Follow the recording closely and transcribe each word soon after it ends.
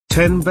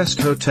10 Best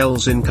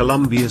Hotels in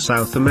Colombia,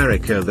 South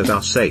America that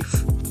are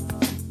safe.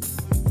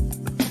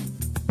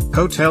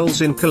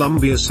 Hotels in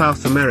Colombia,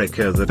 South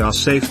America that are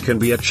safe can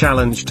be a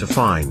challenge to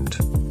find.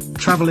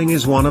 Traveling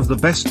is one of the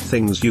best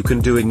things you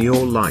can do in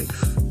your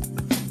life.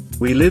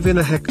 We live in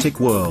a hectic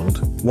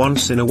world.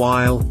 Once in a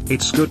while,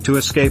 it's good to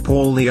escape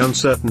all the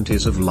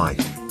uncertainties of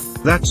life.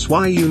 That's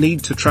why you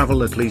need to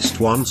travel at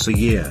least once a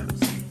year.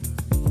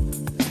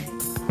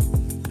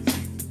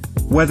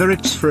 Whether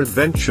it's for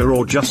adventure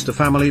or just a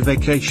family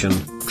vacation,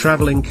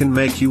 traveling can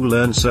make you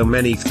learn so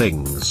many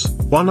things.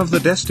 One of the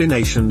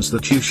destinations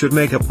that you should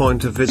make a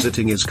point of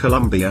visiting is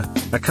Colombia,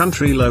 a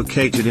country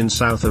located in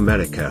South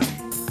America.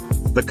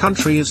 The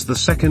country is the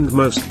second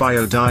most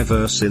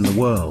biodiverse in the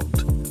world.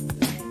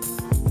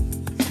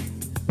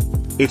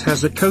 It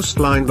has a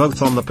coastline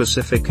both on the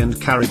Pacific and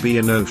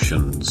Caribbean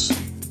Oceans.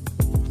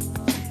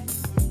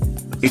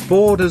 It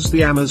borders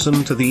the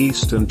Amazon to the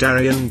east and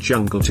Darien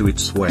jungle to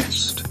its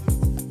west.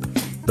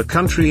 The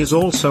country is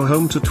also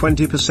home to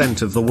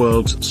 20% of the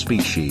world's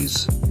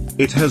species.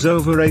 It has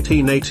over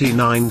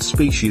 1889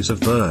 species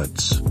of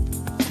birds.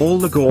 All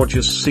the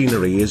gorgeous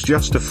scenery is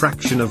just a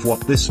fraction of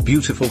what this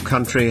beautiful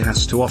country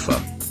has to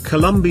offer.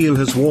 Colombia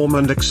has warm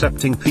and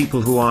accepting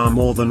people who are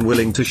more than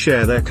willing to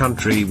share their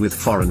country with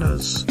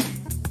foreigners.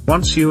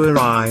 Once you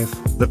arrive,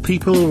 the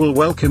people will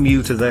welcome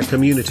you to their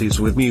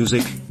communities with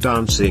music,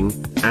 dancing,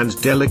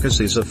 and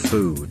delicacies of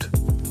food.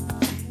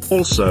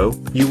 Also,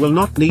 you will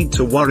not need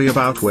to worry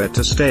about where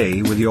to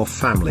stay with your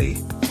family.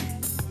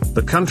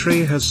 The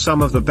country has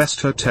some of the best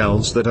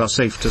hotels that are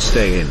safe to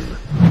stay in.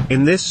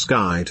 In this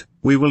guide,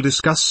 we will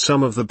discuss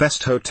some of the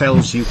best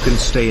hotels you can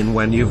stay in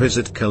when you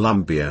visit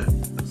Colombia.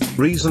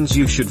 Reasons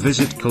you should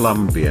visit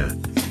Colombia.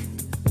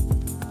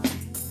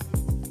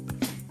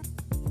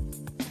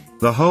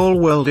 The whole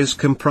world is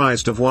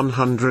comprised of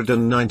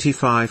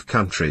 195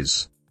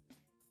 countries.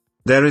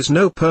 There is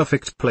no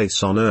perfect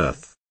place on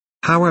Earth.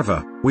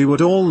 However, we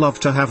would all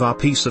love to have our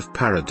piece of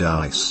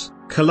paradise.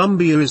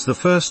 Colombia is the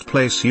first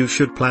place you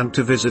should plan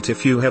to visit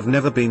if you have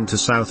never been to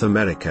South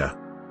America.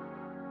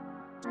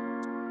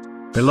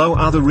 Below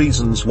are the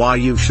reasons why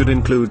you should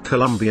include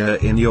Colombia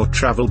in your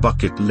travel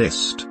bucket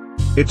list.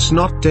 It's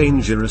not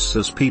dangerous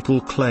as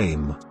people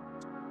claim.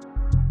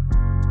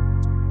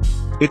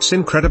 It's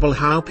incredible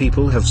how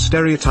people have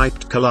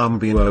stereotyped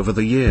Colombia over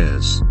the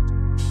years.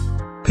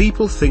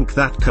 People think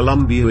that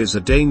Colombia is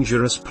a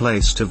dangerous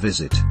place to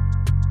visit.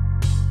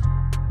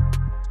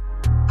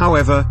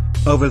 However,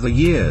 over the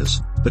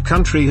years, the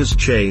country has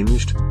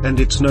changed, and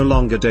it's no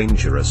longer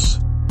dangerous.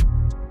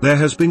 There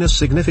has been a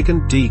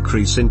significant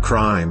decrease in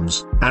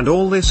crimes, and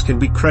all this can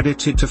be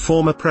credited to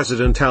former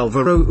President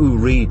Álvaro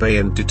Uribe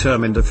and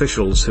determined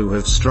officials who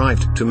have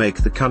strived to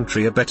make the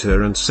country a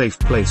better and safe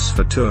place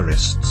for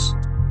tourists.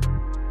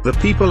 The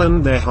people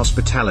and their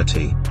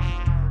hospitality.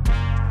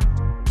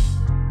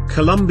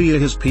 Colombia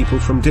has people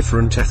from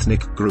different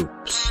ethnic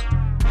groups.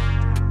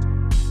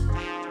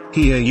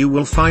 Here you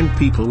will find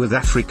people with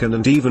African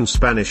and even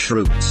Spanish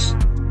roots.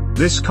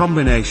 This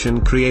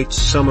combination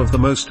creates some of the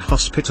most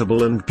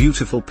hospitable and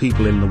beautiful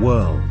people in the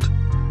world.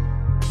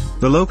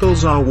 The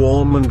locals are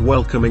warm and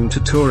welcoming to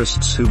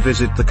tourists who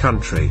visit the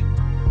country.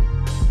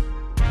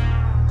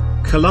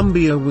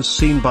 Colombia was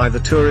seen by the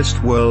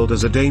tourist world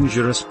as a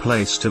dangerous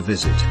place to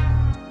visit.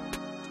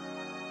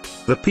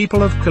 The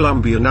people of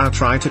Colombia now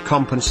try to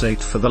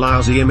compensate for the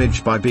lousy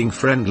image by being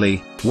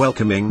friendly,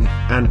 welcoming,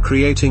 and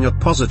creating a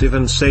positive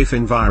and safe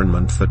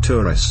environment for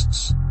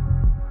tourists.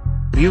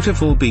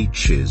 Beautiful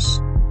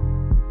beaches.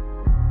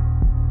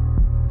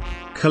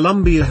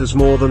 Colombia has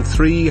more than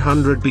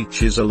 300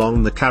 beaches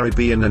along the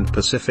Caribbean and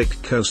Pacific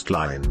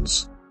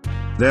coastlines.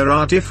 There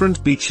are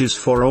different beaches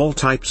for all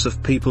types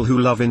of people who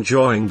love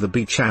enjoying the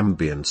beach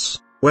ambience.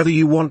 Whether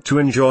you want to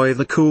enjoy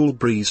the cool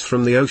breeze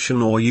from the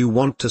ocean or you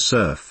want to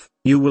surf,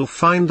 you will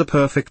find the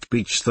perfect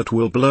beach that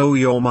will blow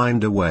your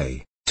mind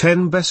away.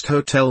 10 Best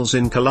Hotels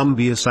in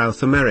Colombia,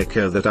 South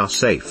America that are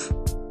safe.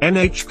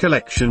 NH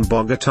Collection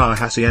Bogota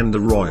Hacienda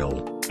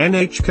Royal.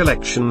 NH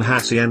Collection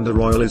Hacienda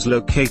Royal is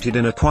located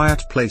in a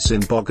quiet place in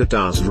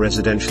Bogota's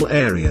residential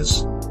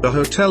areas. The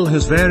hotel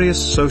has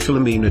various social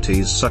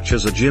amenities such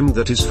as a gym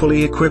that is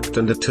fully equipped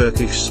and a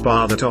Turkish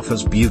spa that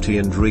offers beauty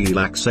and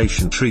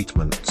relaxation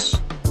treatments.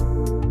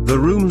 The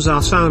rooms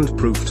are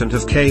soundproofed and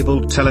have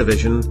cabled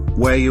television,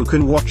 where you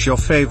can watch your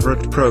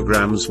favorite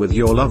programs with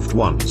your loved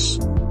ones.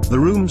 The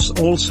rooms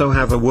also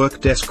have a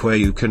work desk where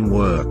you can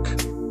work.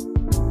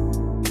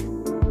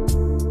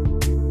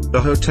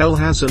 The hotel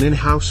has an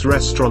in-house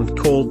restaurant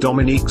called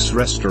Dominique's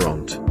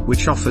Restaurant,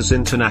 which offers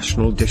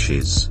international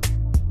dishes.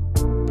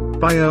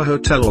 Bio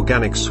Hotel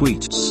Organic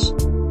Suites.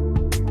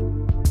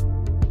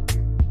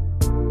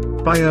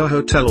 Bio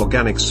Hotel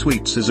Organic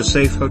Suites is a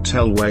safe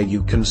hotel where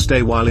you can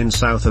stay while in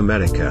South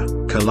America,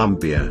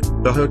 Colombia.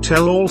 The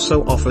hotel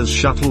also offers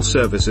shuttle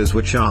services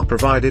which are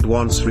provided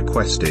once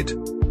requested.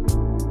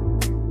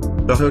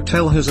 The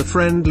hotel has a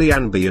friendly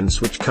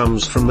ambience which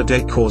comes from the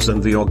decors,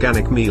 and the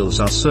organic meals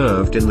are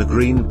served in the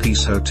Green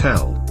Peace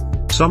Hotel.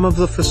 Some of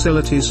the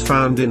facilities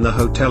found in the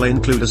hotel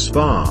include a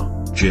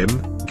spa, gym,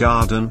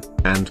 garden,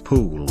 and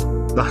pool.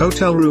 The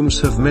hotel rooms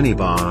have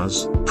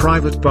minibars,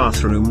 private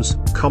bathrooms,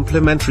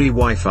 complimentary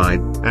Wi-Fi,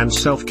 and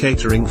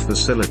self-catering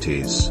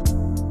facilities.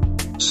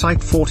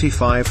 Site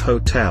 45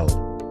 Hotel.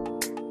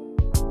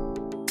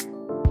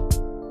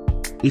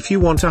 If you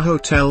want a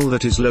hotel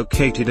that is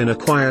located in a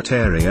quiet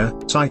area,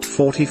 Site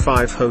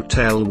 45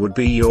 Hotel would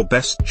be your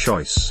best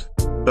choice.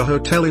 The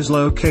hotel is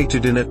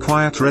located in a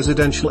quiet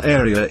residential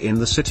area in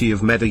the city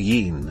of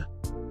Medellin.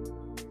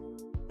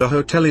 The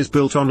hotel is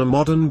built on a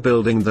modern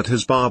building that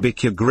has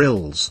barbecue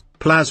grills,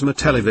 plasma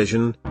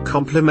television,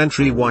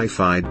 complimentary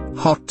Wi-Fi,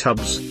 hot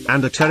tubs,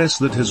 and a terrace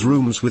that has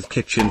rooms with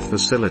kitchen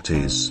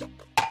facilities.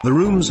 The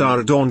rooms are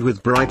adorned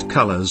with bright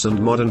colors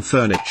and modern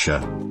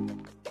furniture.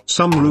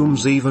 Some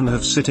rooms even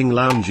have sitting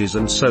lounges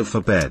and sofa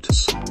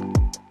beds.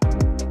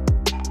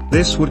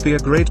 This would be a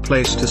great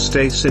place to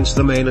stay since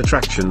the main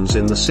attractions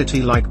in the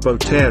city like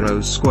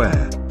Botero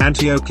Square,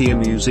 Antioquia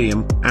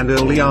Museum, and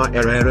Olia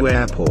Herrera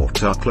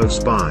Airport are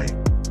close by.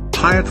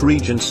 Hyatt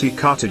Regency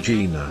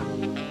Cartagena.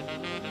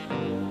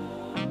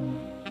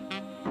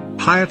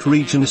 Hyatt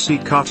Regency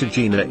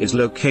Cartagena is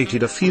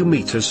located a few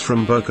meters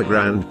from Boca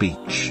Grande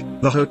Beach.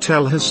 The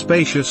hotel has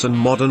spacious and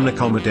modern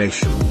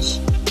accommodations.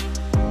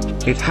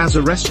 It has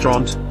a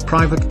restaurant,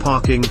 private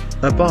parking,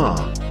 a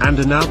bar, and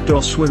an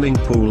outdoor swimming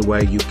pool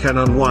where you can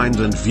unwind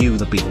and view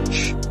the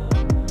beach.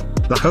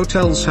 The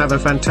hotels have a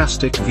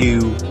fantastic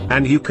view,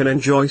 and you can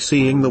enjoy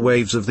seeing the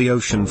waves of the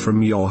ocean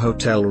from your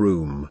hotel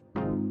room.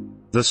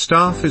 The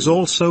staff is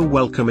also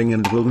welcoming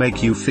and will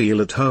make you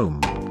feel at home.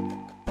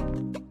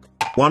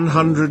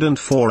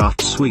 104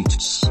 Art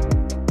Suites.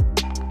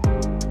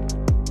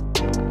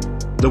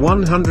 The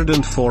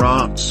 104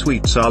 Art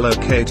Suites are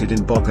located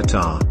in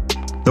Bogota.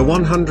 The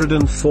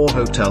 104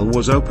 Hotel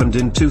was opened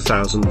in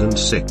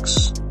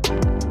 2006.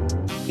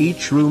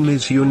 Each room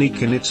is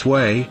unique in its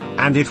way,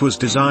 and it was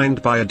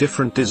designed by a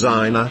different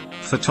designer,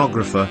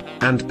 photographer,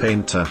 and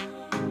painter.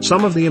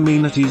 Some of the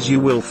amenities you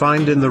will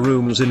find in the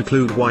rooms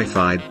include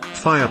Wi-Fi,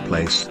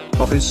 fireplace,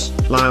 office,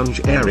 lounge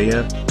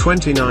area,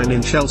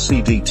 29-inch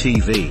LCD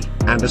TV,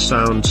 and a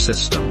sound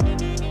system.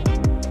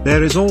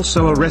 There is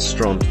also a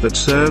restaurant that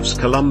serves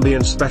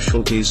Colombian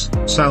specialties,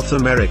 South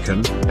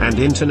American, and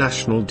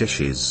international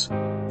dishes.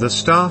 The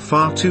staff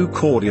are too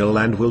cordial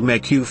and will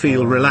make you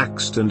feel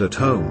relaxed and at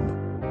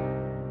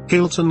home.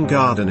 Hilton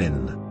Garden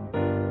Inn.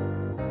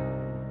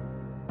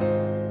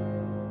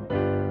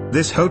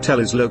 This hotel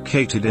is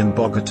located in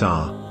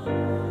Bogota.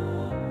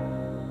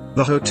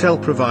 The hotel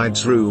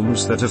provides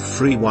rooms that have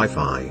free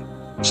Wi-Fi.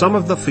 Some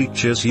of the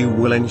features you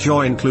will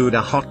enjoy include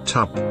a hot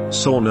tub,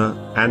 sauna,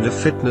 and a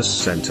fitness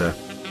center.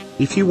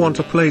 If you want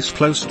a place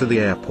close to the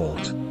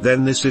airport,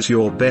 then this is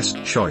your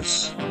best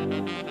choice.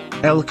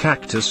 El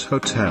Cactus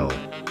Hotel.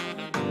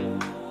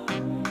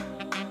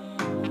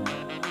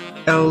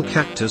 El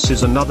Cactus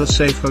is another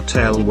safe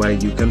hotel where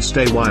you can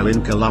stay while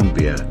in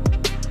Colombia.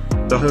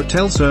 The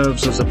hotel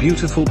serves as a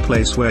beautiful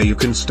place where you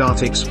can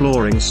start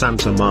exploring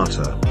Santa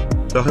Marta.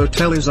 The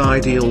hotel is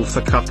ideal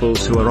for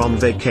couples who are on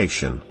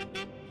vacation.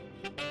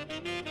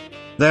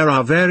 There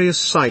are various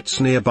sites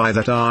nearby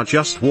that are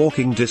just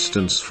walking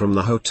distance from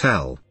the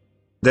hotel.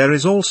 There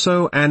is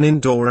also an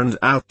indoor and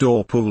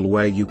outdoor pool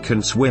where you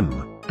can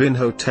swim. Bin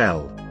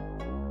Hotel.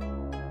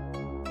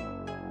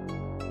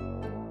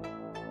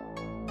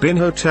 Bin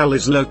Hotel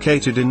is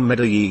located in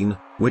Medellin,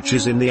 which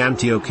is in the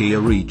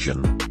Antioquia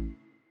region.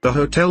 The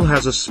hotel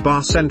has a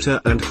spa center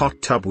and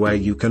hot tub where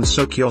you can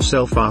soak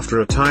yourself after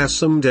a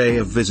tiresome day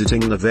of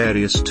visiting the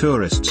various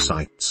tourist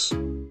sites.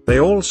 They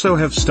also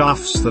have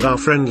staffs that are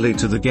friendly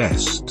to the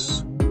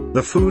guests.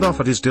 The food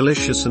offered is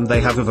delicious and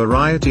they have a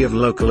variety of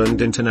local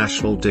and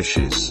international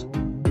dishes.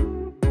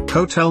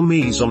 Hotel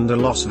Maison de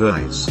los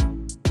Valles.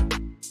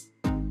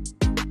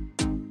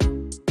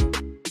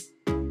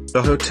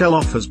 The hotel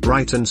offers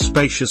bright and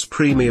spacious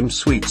premium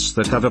suites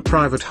that have a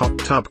private hot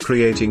tub,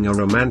 creating a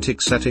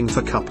romantic setting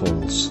for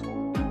couples.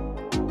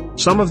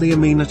 Some of the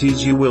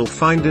amenities you will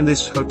find in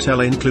this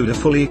hotel include a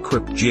fully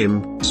equipped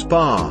gym,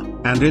 spa,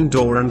 and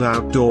indoor and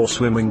outdoor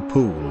swimming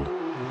pool.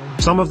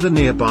 Some of the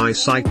nearby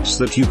sites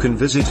that you can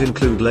visit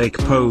include Lake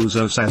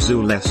Pozos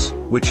Azules,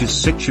 which is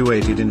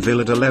situated in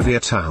Villa de Levia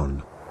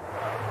town.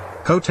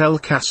 Hotel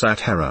Casa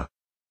Terra.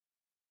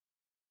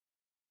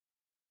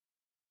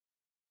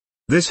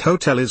 This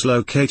hotel is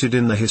located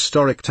in the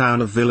historic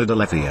town of Villa de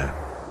Levia.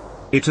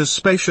 It has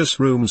spacious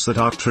rooms that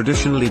are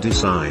traditionally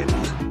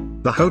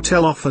designed. The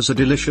hotel offers a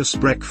delicious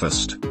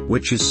breakfast,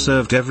 which is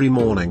served every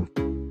morning.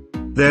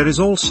 There is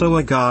also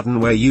a garden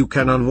where you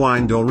can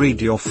unwind or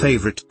read your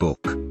favorite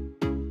book.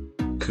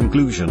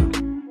 Conclusion.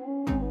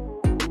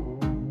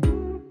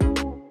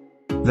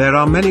 There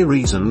are many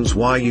reasons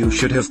why you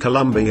should have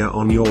Colombia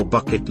on your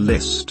bucket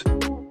list.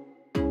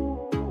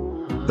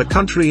 The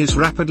country is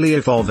rapidly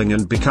evolving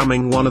and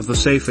becoming one of the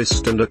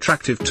safest and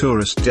attractive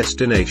tourist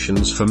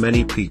destinations for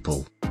many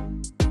people.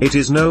 It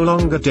is no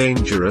longer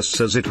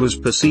dangerous as it was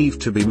perceived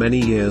to be many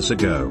years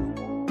ago.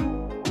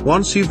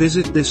 Once you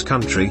visit this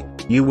country,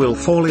 you will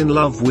fall in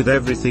love with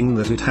everything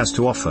that it has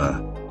to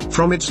offer.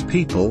 From its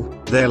people,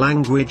 their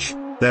language,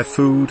 their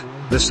food,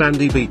 the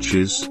sandy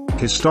beaches,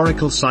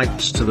 historical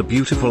sites to the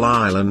beautiful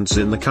islands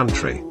in the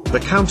country. The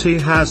county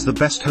has the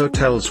best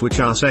hotels which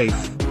are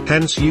safe,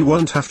 hence you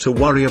won't have to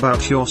worry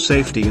about your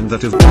safety in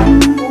that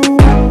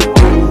of